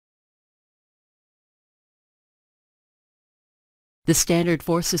The standard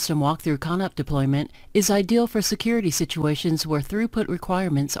 4-system walkthrough CONOP deployment is ideal for security situations where throughput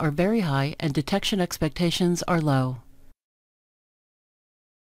requirements are very high and detection expectations are low.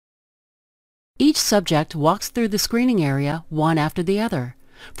 Each subject walks through the screening area one after the other.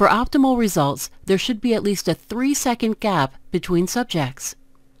 For optimal results, there should be at least a 3-second gap between subjects.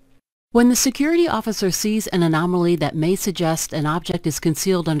 When the security officer sees an anomaly that may suggest an object is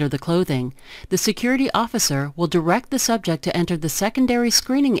concealed under the clothing, the security officer will direct the subject to enter the secondary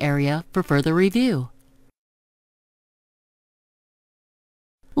screening area for further review.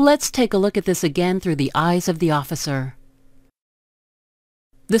 Let's take a look at this again through the eyes of the officer.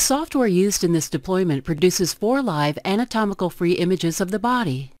 The software used in this deployment produces 4 live anatomical-free images of the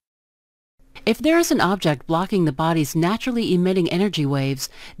body. If there is an object blocking the body's naturally emitting energy waves,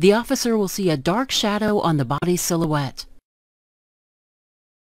 the officer will see a dark shadow on the body's silhouette.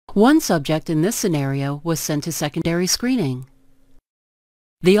 One subject in this scenario was sent to secondary screening.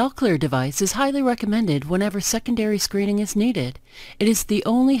 The All-Clear device is highly recommended whenever secondary screening is needed. It is the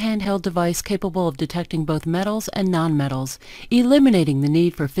only handheld device capable of detecting both metals and nonmetals, eliminating the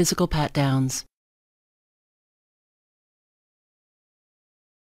need for physical pat-downs.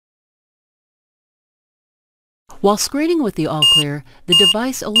 While screening with the All-Clear, the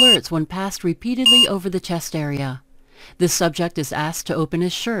device alerts when passed repeatedly over the chest area. The subject is asked to open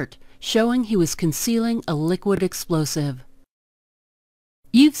his shirt, showing he was concealing a liquid explosive.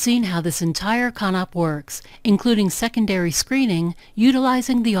 You've seen how this entire CONOP works, including secondary screening,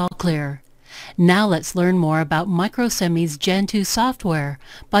 utilizing the All-Clear. Now let's learn more about Microsemi's Gen 2 software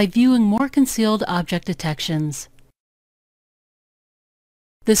by viewing more concealed object detections.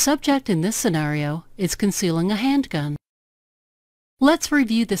 The subject in this scenario is concealing a handgun. Let's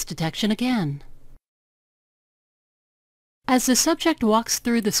review this detection again. As the subject walks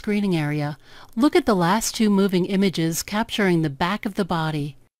through the screening area, look at the last 2 moving images capturing the back of the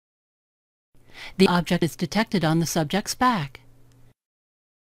body. The object is detected on the subject's back.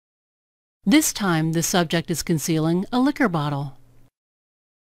 This time the subject is concealing a liquor bottle.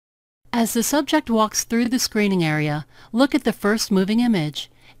 As the subject walks through the screening area, look at the first moving image.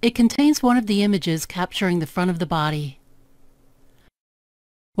 It contains one of the images capturing the front of the body.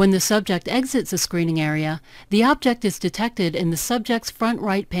 When the subject exits the screening area, the object is detected in the subject's front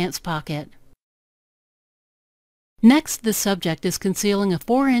right pants pocket. Next, the subject is concealing a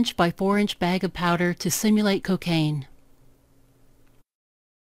 4-inch by 4-inch bag of powder to simulate cocaine.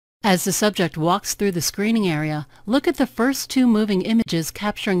 As the subject walks through the screening area, look at the first 2 moving images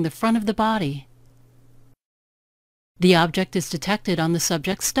capturing the front of the body. The object is detected on the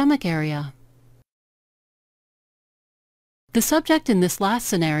subject's stomach area. The subject in this last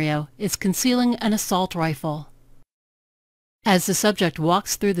scenario is concealing an assault rifle. As the subject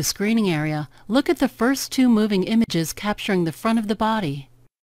walks through the screening area, look at the first 2 moving images capturing the front of the body.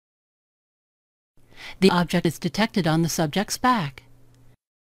 The object is detected on the subject's back.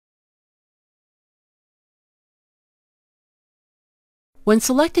 When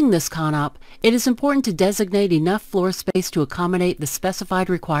selecting this CONOP, it is important to designate enough floor space to accommodate the specified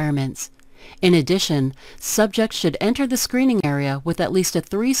requirements. In addition, subjects should enter the screening area with at least a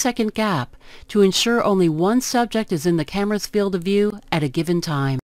 3-second gap to ensure only one subject is in the camera's field of view at a given time.